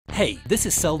Hey, this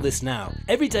is Sell This Now.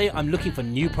 Every day I'm looking for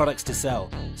new products to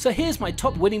sell. So here's my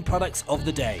top winning products of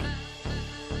the day.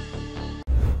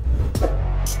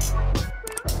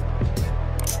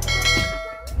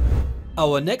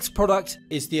 Our next product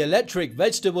is the electric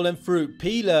vegetable and fruit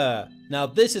peeler. Now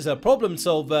this is a problem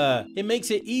solver. It makes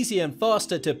it easier and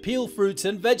faster to peel fruits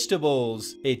and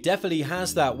vegetables. It definitely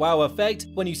has that wow effect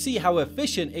when you see how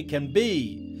efficient it can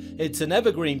be. It's an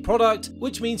evergreen product,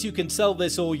 which means you can sell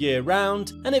this all year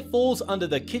round, and it falls under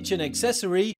the kitchen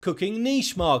accessory cooking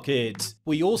niche market.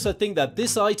 We also think that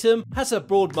this item has a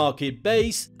broad market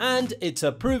base, and it's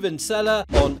a proven seller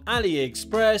on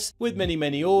AliExpress with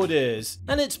many orders.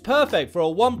 And it's perfect for a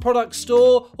one product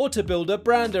store or to build a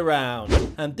brand around.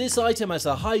 And this item has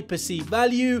a high perceived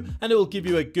value and it will give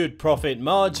you a good profit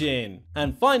margin.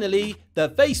 And finally, the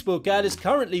Facebook ad is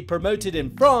currently promoted in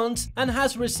France and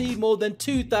has received more than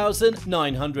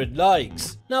 2,900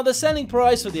 likes. Now the selling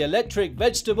price for the electric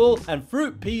vegetable and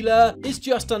fruit peeler is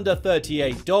just under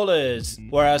 $38,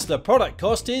 whereas the product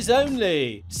cost is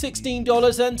only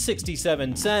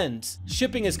 $16.67.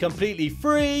 Shipping is completely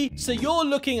free, so you're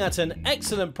looking at an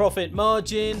excellent profit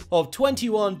margin of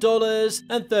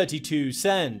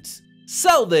 $21.32.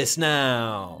 Sell this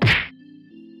now!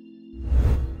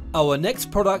 Our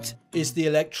next product is the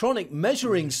electronic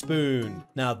measuring spoon.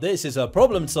 Now this is a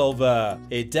problem solver.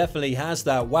 It definitely has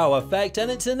that wow effect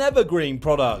and it's an evergreen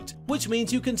product, which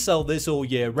means you can sell this all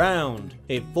year round.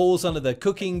 It falls under the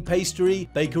cooking, pastry,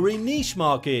 bakery niche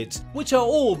markets, which are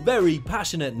all very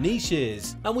passionate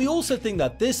niches. And we also think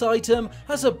that this item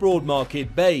has a broad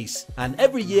market base. And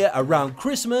every year around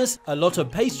Christmas, a lot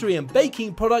of pastry and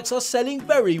baking products are selling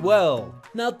very well.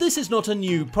 Now this is not a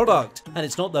new product, and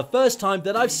it's not the first time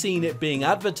that I've seen it being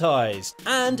advertised.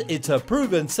 And it's a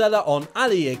proven seller on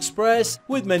AliExpress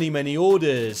with many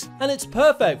orders. And it's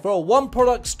perfect for a one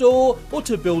product store or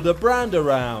to build a brand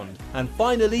around. And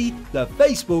finally, the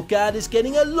Facebook ad is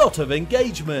getting a lot of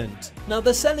engagement. Now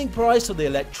the selling price of the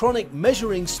electronic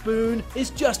measuring spoon is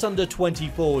just under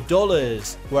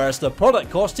 $24, whereas the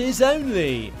product cost is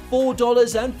only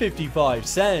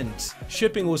 $4.55.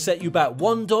 Shipping will set you back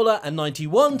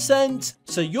 $1.91,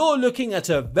 so you're looking at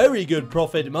a very good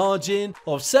profit margin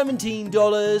of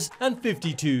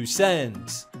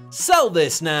 $17.52. Sell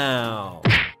this now!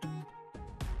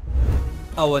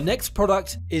 Our next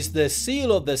product is the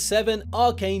Seal of the Seven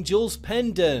Archangels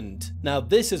pendant. Now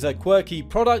this is a quirky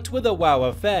product with a wow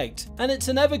effect, and it's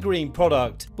an evergreen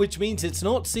product, which means it's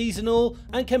not seasonal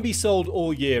and can be sold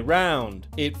all year round.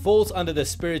 It falls under the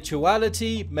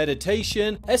spirituality,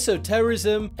 meditation,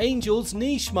 esotericism, angels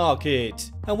niche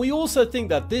market. And we also think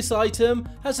that this item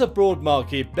has a broad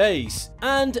market base,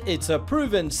 and it's a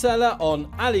proven seller on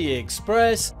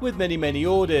AliExpress with many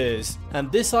orders.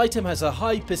 And this item has a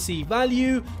high perceived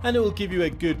value and it will give you a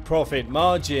good profit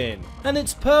margin. And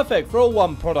it's perfect for a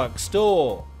one product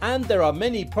store. And there are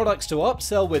many products to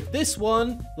upsell with this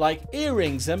one, like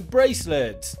earrings and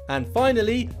bracelets. And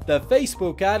finally, the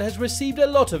Facebook ad has received a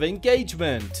lot of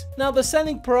engagement. Now the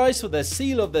selling price for the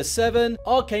Seal of the Seven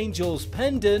Archangels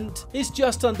pendant is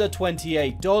just under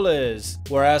 $28,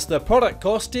 whereas the product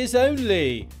cost is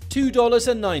only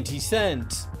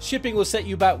 $2.90. Shipping will set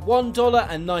you back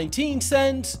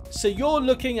 $1.19, so you're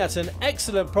looking at an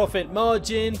excellent profit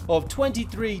margin of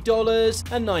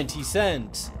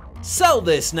 $23.90. Sell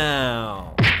this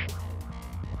now!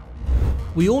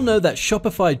 We all know that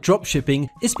Shopify Dropshipping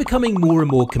is becoming more and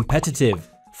more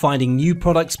competitive. Finding new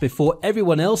products before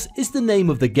everyone else is the name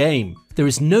of the game. There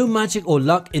is no magic or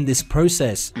luck in this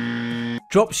process.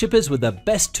 Dropshippers with the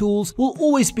best tools will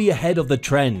always be ahead of the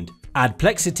trend.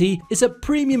 Adplexity is a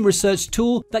premium research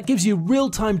tool that gives you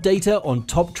real-time data on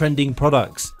top trending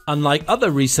products. Unlike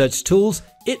other research tools,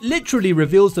 it literally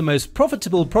reveals the most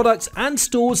profitable products and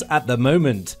stores at the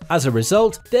moment. As a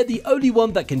result, they're the only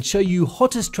one that can show you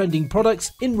hottest trending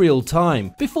products in real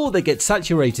time before they get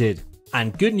saturated.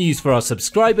 And good news for our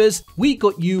subscribers, we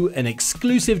got you an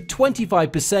exclusive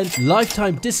 25%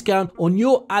 lifetime discount on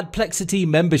your Adplexity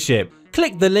membership.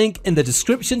 Click the link in the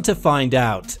description to find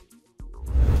out.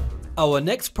 Our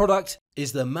next product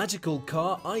is the magical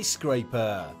car ice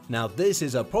scraper. Now this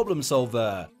is a problem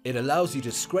solver. It allows you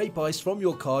to scrape ice from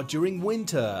your car during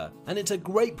winter, and it's a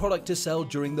great product to sell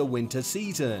during the winter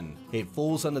season. It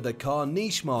falls under the car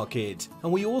niche market,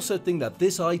 and we also think that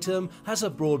this item has a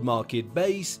broad market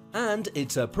base, and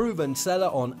it's a proven seller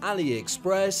on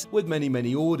AliExpress with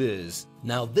many orders.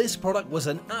 Now this product was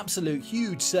an absolute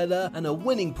huge seller and a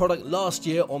winning product last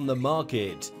year on the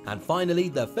market. And finally,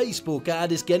 the Facebook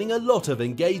ad is getting a lot of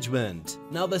engagement.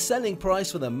 Now the selling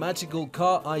price for the magical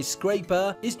car ice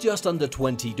scraper is just under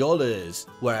 $20,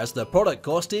 whereas the product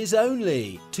cost is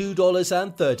only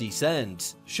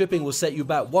 $2.30. Shipping will set you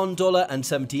back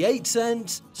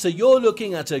 $1.78, so you're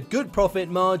looking at a good profit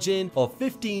margin of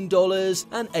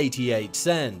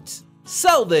 $15.88.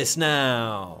 Sell this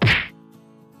now!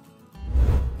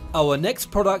 Our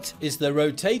next product is the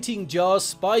rotating jar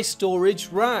spice storage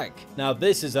rack. Now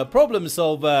this is a problem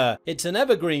solver. It's an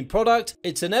evergreen product,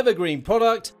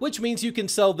 which means you can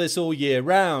sell this all year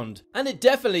round. And it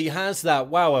definitely has that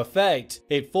wow effect.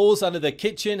 It falls under the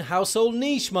kitchen household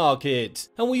niche market.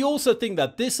 And we also think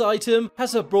that this item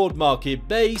has a broad market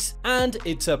base, and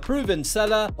it's a proven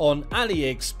seller on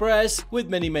AliExpress with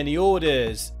many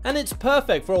orders. And it's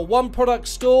perfect for a one product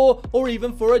store or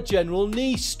even for a general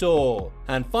niche store.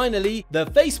 And finally, the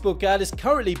Facebook ad is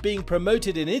currently being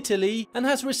promoted in Italy and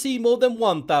has received more than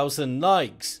 1,000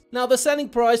 likes. Now the selling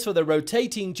price for the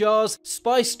rotating jars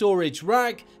spice storage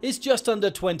rack is just under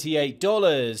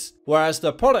 $28, whereas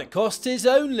the product cost is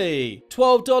only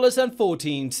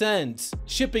 $12.14.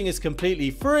 Shipping is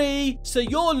completely free, so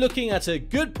you're looking at a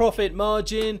good profit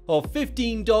margin of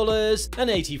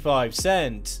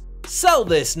 $15.85. Sell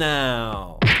this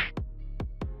now!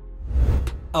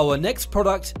 Our next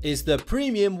product is the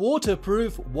premium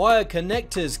waterproof wire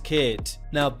connectors kit.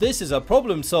 Now this is a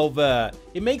problem solver.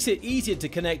 It makes it easier to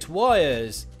connect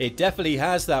wires. It definitely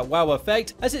has that wow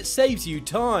effect as it saves you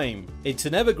time. It's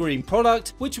an evergreen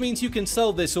product, which means you can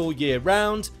sell this all year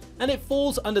round, and it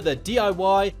falls under the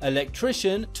DIY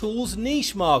electrician tools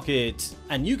niche market.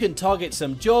 And you can target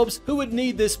some jobs who would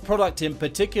need this product in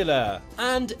particular.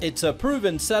 And it's a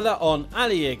proven seller on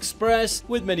AliExpress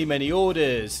with many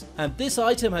orders. And this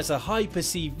item has a high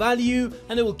perceived value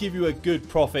and it will give you a good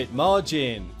profit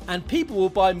margin. And people will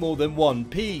buy more than one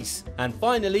piece. And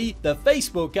finally, the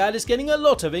Facebook ad is getting a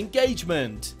lot of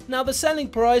engagement. Now the selling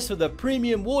price for the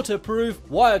premium waterproof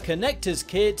wire connectors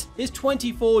kit is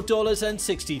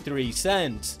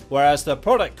 $24.63, whereas the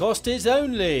product cost is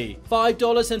only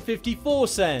 $5.54.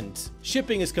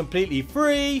 Shipping is completely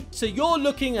free, so you're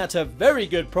looking at a very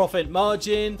good profit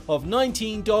margin of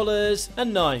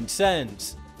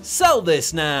 $19.09. Sell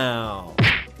this now!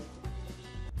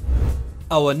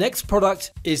 Our next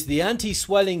product is the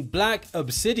anti-swelling black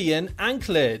obsidian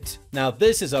anklet. Now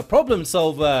this is a problem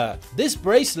solver. This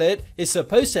bracelet is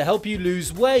supposed to help you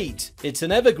lose weight. It's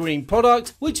an evergreen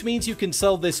product, which means you can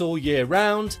sell this all year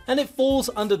round, and it falls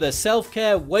under the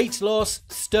self-care, weight loss,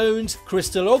 stones,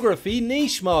 crystallography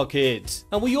niche market.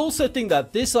 And we also think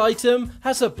that this item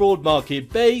has a broad market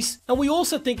base, and we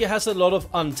also think it has a lot of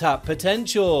untapped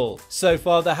potential. So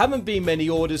far there haven't been many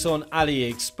orders on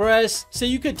AliExpress, so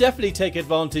you could definitely take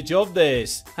advantage of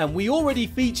this. And we already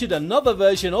featured another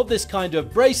version of this kind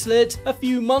of bracelet a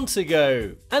few months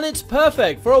ago, and it's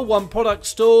perfect for a one product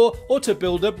store or to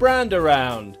build a brand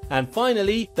around. And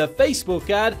finally, the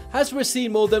Facebook ad has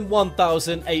received more than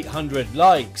 1,800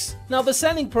 likes. Now the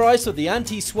selling price of the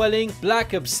anti-swelling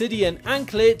black obsidian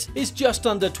anklet is just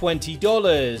under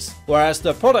 $20, whereas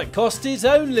the product cost is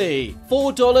only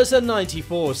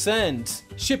 $4.94.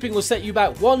 Shipping will set you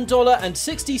back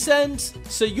 $1.60,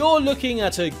 so you're looking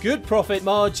at a good profit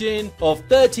margin of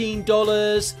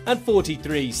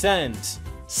 $13.43.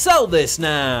 Sell this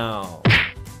now!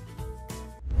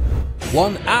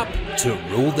 One app to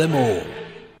rule them all.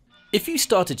 If you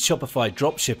started Shopify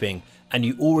Dropshipping and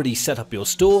you already set up your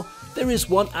store, there is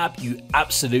one app you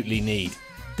absolutely need.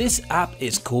 This app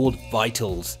is called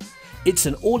Vitals. It's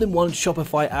an all-in-one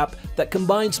Shopify app that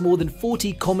combines more than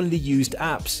 40 commonly used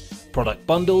apps, product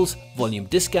bundles, volume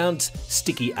discounts,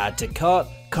 sticky add to cart,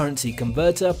 currency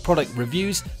converter, product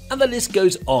reviews, and the list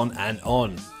goes on and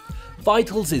on.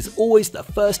 Vitals is always the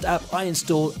first app I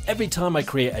install every time I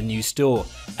create a new store,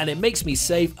 and it makes me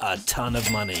save a ton of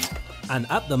money. And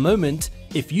at the moment,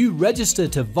 if you register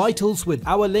to Vitals with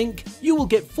our link, you will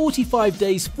get 45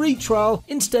 days free trial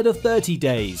instead of 30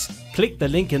 days. Click the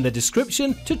link in the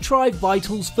description to try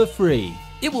Vitals for free.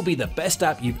 It will be the best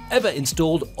app you've ever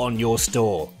installed on your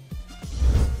store.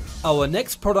 Our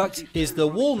next product is the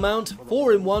wall mount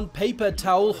 4-in-1 paper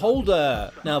towel holder.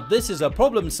 Now this is a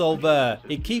problem solver.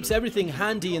 It keeps everything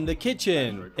handy in the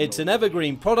kitchen. It's an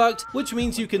evergreen product, which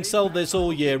means you can sell this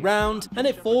all year round, and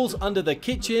it falls under the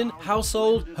kitchen,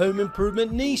 household, home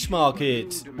improvement niche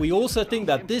market. We also think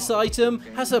that this item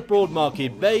has a broad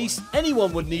market base.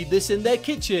 Anyone would need this in their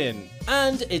kitchen.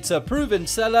 And it's a proven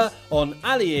seller on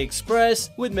AliExpress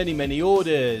with many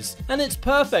orders. And it's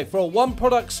perfect for a one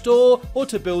product store or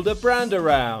to build a a brand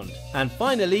around. And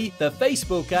finally, the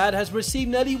Facebook ad has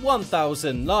received nearly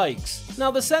 1,000 likes.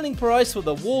 Now the selling price for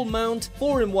the wall mount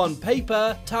 4-in-1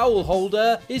 paper towel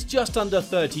holder is just under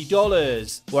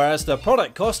 $30, whereas the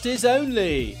product cost is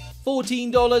only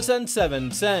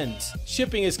 $14.07.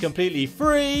 Shipping is completely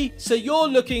free, so you're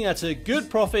looking at a good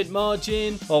profit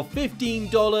margin of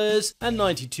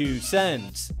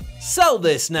 $15.92. Sell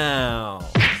this now!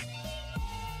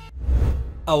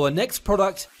 Our next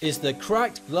product is the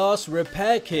cracked glass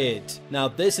repair kit. Now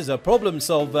this is a problem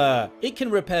solver. It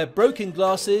can repair broken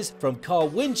glasses from car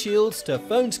windshields to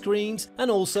phone screens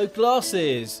and also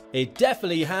glasses. It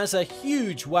definitely has a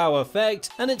huge wow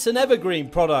effect, and it's an evergreen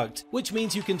product, which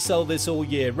means you can sell this all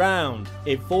year round.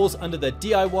 It falls under the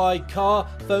DIY car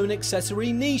phone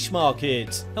accessory niche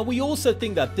market, and we also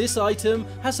think that this item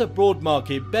has a broad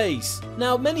market base.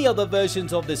 Now many other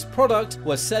versions of this product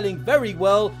were selling very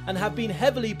well and have been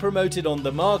heavily promoted on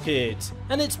the market,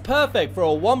 and it's perfect for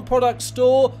a one product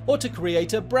store or to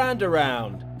create a brand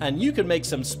around. And you can make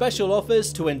some special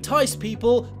offers to entice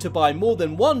people to buy more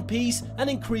than one piece and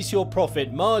increase your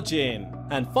profit margin.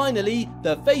 And finally,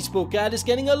 the Facebook ad is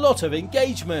getting a lot of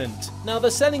engagement. Now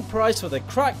the selling price for the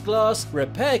cracked glass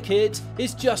repair kit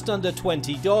is just under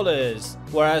 $20,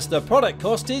 whereas the product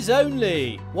cost is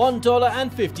only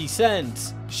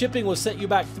 $1.50. Shipping will set you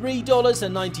back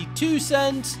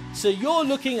 $3.92, so you're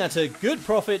looking at a good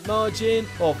profit margin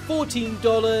of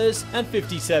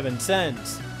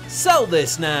 $14.57. Sell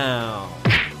this now!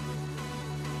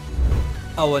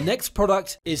 Our next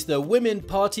product is the Women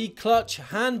Party Clutch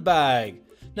Handbag.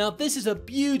 Now this is a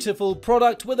beautiful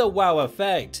product with a wow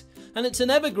effect, and it's an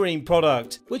evergreen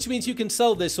product, which means you can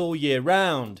sell this all year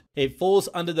round. It falls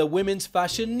under the women's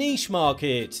fashion niche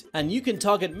market, and you can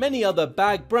target many other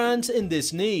bag brands in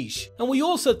this niche. And we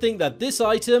also think that this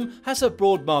item has a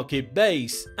broad market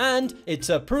base, and it's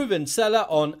a proven seller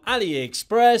on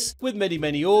AliExpress with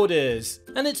many orders.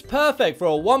 And it's perfect for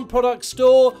a one product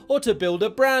store or to build a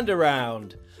brand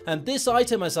around. And this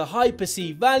item has a high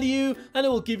perceived value, and it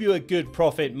will give you a good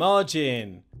profit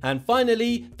margin. And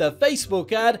finally, the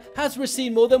Facebook ad has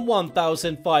received more than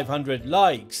 1,500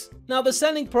 likes. Now the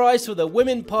selling price for the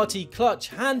Women Party Clutch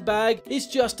handbag is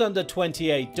just under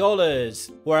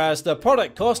 $28, whereas the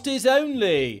product cost is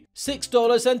only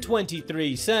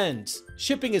 $6.23.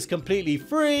 Shipping is completely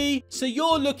free, so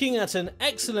you're looking at an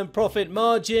excellent profit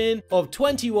margin of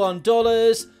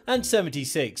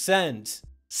 $21.76.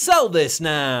 Sell this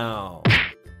now!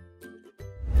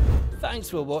 Thanks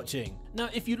for watching. Now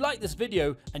if you like this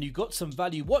video and you got some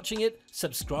value watching it,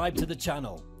 subscribe to the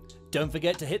channel. Don't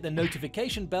forget to hit the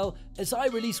notification bell as I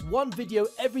release one video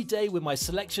every day with my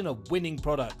selection of winning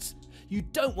products. You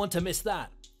don't want to miss that.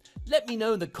 Let me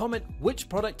know in the comment which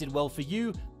product did well for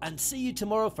you, and see you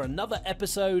tomorrow for another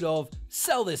episode of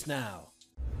Sell This Now.